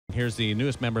Here's the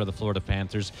newest member of the Florida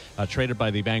Panthers, traded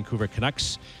by the Vancouver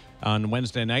Canucks on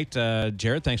Wednesday night.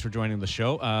 Jared, thanks for joining the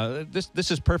show.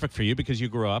 This is perfect for you because you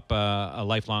grew up a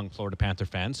lifelong Florida Panther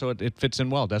fan, so it fits in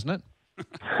well, doesn't it?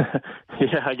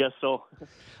 Yeah, I guess so.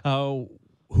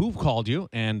 Who called you,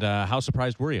 and how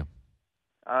surprised were you?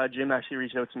 Jim actually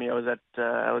reached out to me. I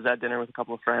was at dinner with a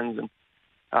couple of friends, and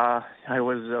I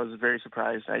was very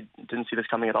surprised. I didn't see this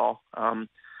coming at all.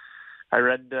 I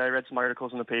read some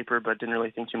articles in the paper, but didn't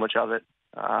really think too much of it.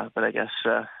 But I guess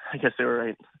they were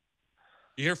right.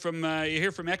 You hear from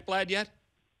Ekblad yet?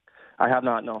 I have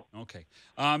not. No. Okay.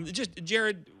 Just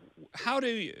Jared, how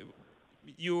do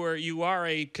you are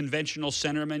a conventional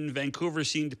centerman? Vancouver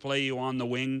seemed to play you on the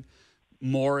wing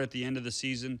more at the end of the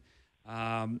season.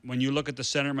 When you look at the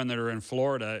centermen that are in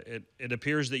Florida, it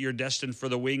appears that you're destined for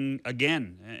the wing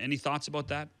again. Any thoughts about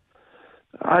that?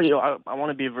 I want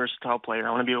to be a versatile player.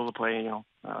 I want to be able to play,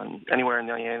 anywhere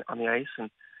on the ice, and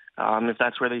if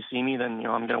that's where they see me, then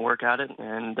I'm going to work at it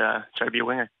and try to be a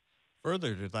winger.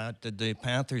 Further to that, did the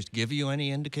Panthers give you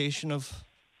any indication of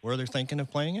where they're thinking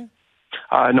of playing you?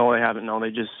 No, they haven't. No,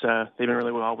 they've been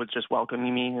really well with just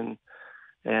welcoming me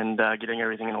and getting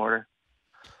everything in order.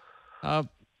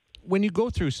 When you go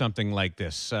through something like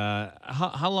this,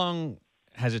 how long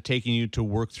has it taken you to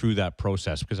work through that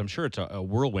process? Because I'm sure it's a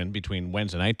whirlwind between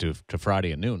Wednesday night to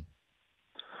Friday at noon.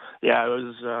 Yeah,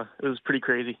 it was pretty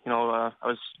crazy. I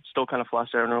was still kind of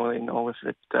flustered. I don't really know if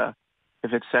it's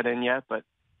set in yet, but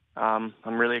I'm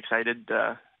really excited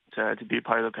to be a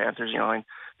part of the Panthers. And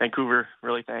Vancouver,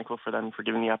 really thankful for them for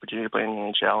giving me the opportunity to play in the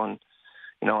NHL.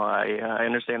 And I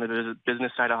understand that there's a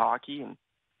business side of hockey, and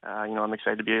I'm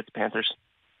excited to be at the Panthers.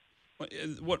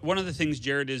 One of the things,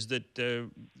 Jared, is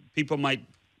that people might.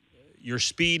 Your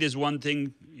speed is one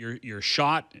thing. Your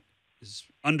shot is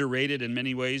underrated in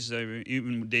many ways,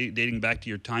 even dating back to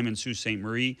your time in Sault Ste.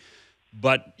 Marie.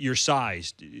 But your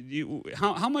size,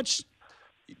 how much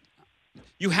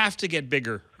you have to get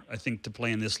bigger, I think, to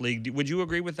play in this league. Would you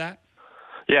agree with that?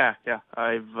 Yeah.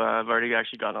 I've already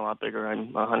actually gotten a lot bigger.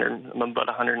 I'm about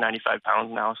 195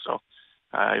 pounds now, so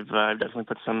I've definitely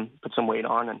put some weight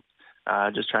on and.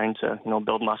 Just trying to,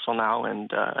 build muscle now.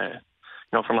 And,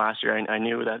 from last year, I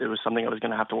knew that it was something I was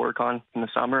going to have to work on in the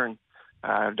summer, and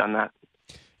I've done that.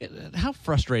 How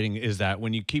frustrating is that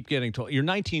when you keep getting told you're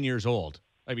 19 years old?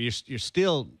 I mean, you're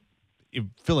still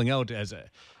filling out as a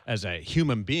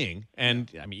human being,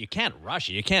 and I mean, you can't rush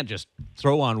it. You can't just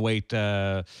throw on weight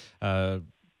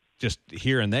just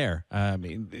here and there. I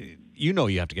mean, you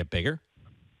have to get bigger.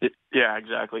 Yeah,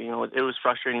 exactly. It was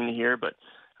frustrating to hear, but.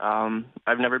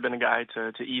 I've never been a guy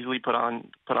to easily put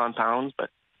on pounds, but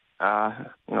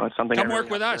it's something. Come work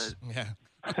with us. Yeah,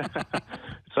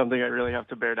 it's something I really have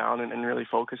to bear down and really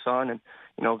focus on. And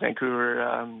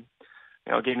Vancouver,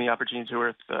 gave me the opportunity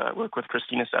to work with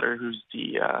Christina Sutter, who's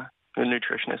the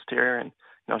nutritionist here, and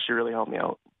she really helped me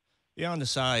out. Yeah, on the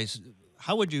size,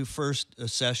 how would you first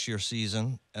assess your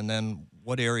season, and then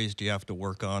what areas do you have to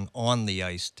work on the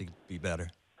ice to be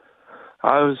better?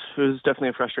 It was definitely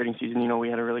a frustrating season. We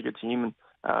had a really good team,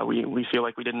 and we feel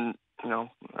like we didn't,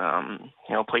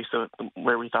 place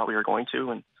where we thought we were going to,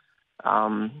 and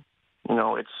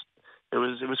it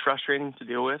was frustrating to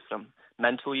deal with.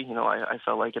 Mentally, I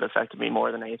felt like it affected me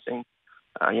more than anything.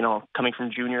 Coming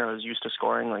from junior, I was used to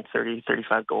scoring like 30,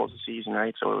 35 goals a season,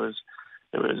 right? So it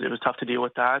was tough to deal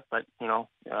with that. But a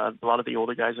lot of the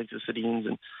older guys like the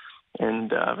Sedins and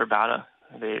Verbata,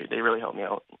 they really helped me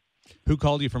out. Who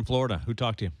called you from Florida? Who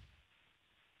talked to you?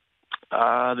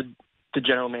 The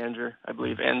general manager, I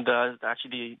believe, and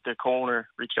actually the co-owner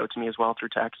reached out to me as well through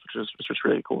text, which was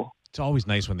really cool. It's always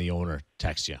nice when the owner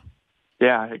texts you.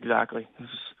 Yeah, exactly.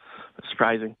 It's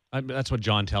surprising. That's what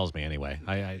John tells me anyway.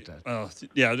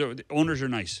 The owners are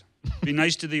nice. Be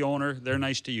nice to the owner. They're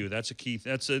nice to you. That's a key.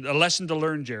 That's a lesson to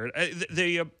learn, Jared.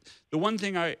 The one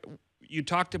thing you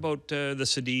talked about the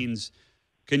Sedins.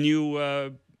 Can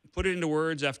you put it into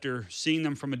words after seeing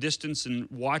them from a distance and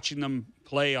watching them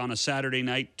play on a Saturday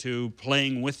night to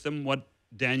playing with them, what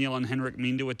Daniel and Henrik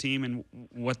mean to a team and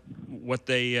what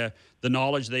they the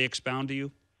knowledge they expound to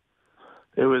you?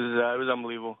 It was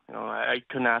unbelievable. I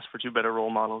couldn't ask for two better role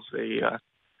models. They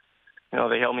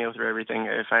they helped me out through everything.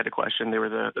 If I had a question, they were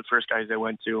the first guys I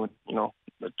went to, and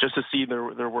just to see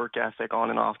their work ethic on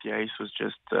and off the ice was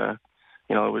just it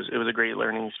was a great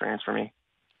learning experience for me.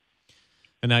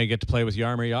 And now you get to play with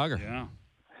Jaromir Jagr.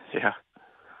 Yeah.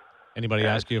 Anybody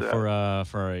ask you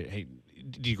hey,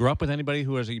 did you grow up with anybody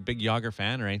who was a big Jagr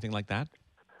fan or anything like that?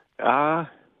 I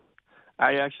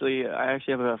actually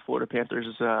have a Florida Panthers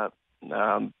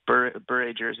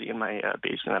beret jersey in my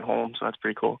basement at home, so that's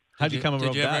pretty cool. How'd you come about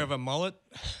that? Did you ever have a mullet?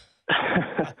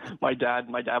 my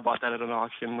dad bought that at an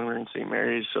auction when we were in St.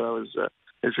 Mary's, so it was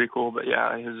pretty cool. But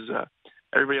yeah,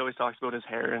 everybody always talks about his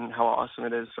hair and how awesome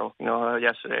it is. So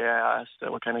yesterday I asked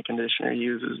what kind of conditioner he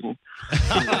uses, and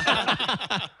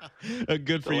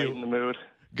Good for you. In the mood.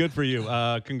 Good for you.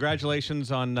 Congratulations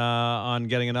on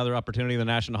getting another opportunity in the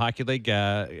National Hockey League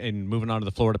and moving on to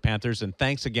the Florida Panthers. And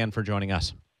thanks again for joining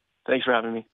us. Thanks for having me.